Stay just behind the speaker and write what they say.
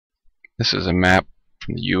This is a map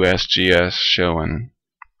from the USGS showing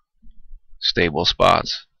stable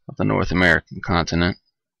spots of the North American continent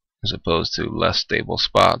as opposed to less stable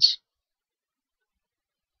spots.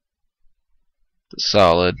 The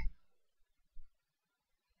solid,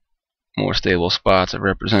 more stable spots are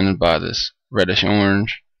represented by this reddish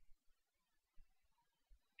orange,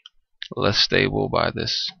 less stable by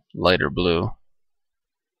this lighter blue,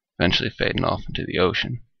 eventually fading off into the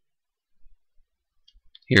ocean.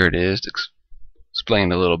 Here it is,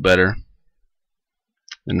 explained a little better.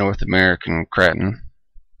 The North American Craton,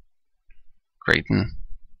 I'm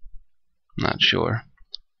not sure.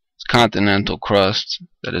 It's continental crust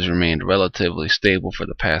that has remained relatively stable for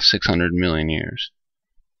the past 600 million years.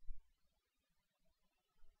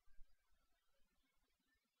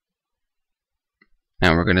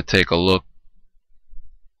 Now we're going to take a look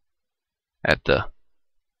at the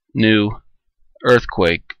new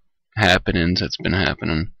earthquake happenings that's been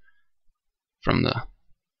happening from the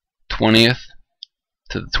 20th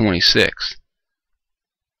to the 26th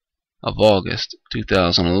of August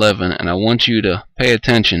 2011, and I want you to pay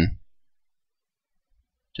attention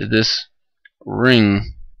to this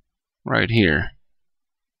ring right here.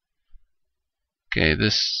 Okay,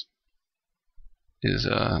 this is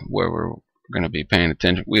where we're going to be paying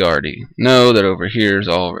attention. We already know that over here is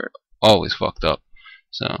always fucked up,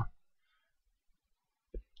 so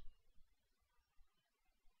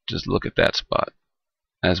just look at that spot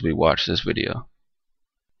as we watch this video.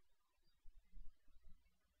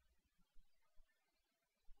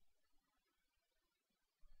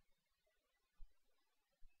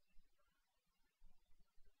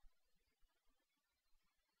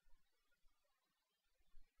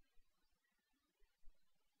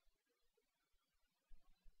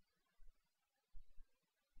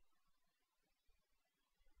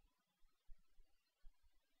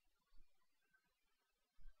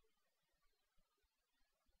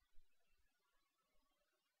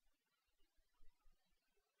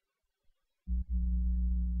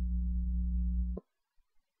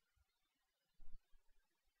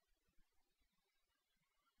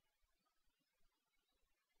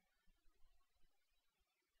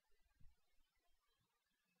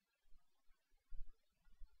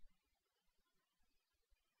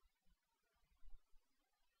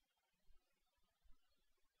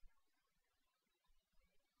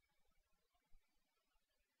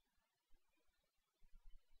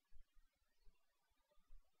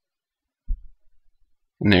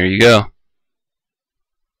 And there you go.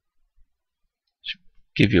 Should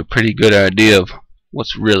give you a pretty good idea of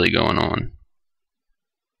what's really going on.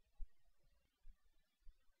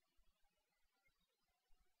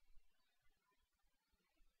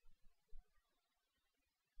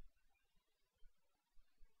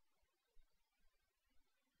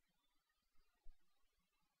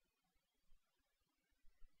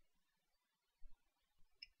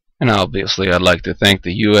 And obviously I'd like to thank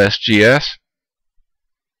the USGS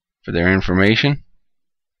for their information.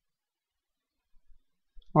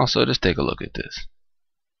 Also, just take a look at this.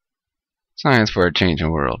 Science for a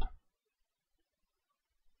changing world.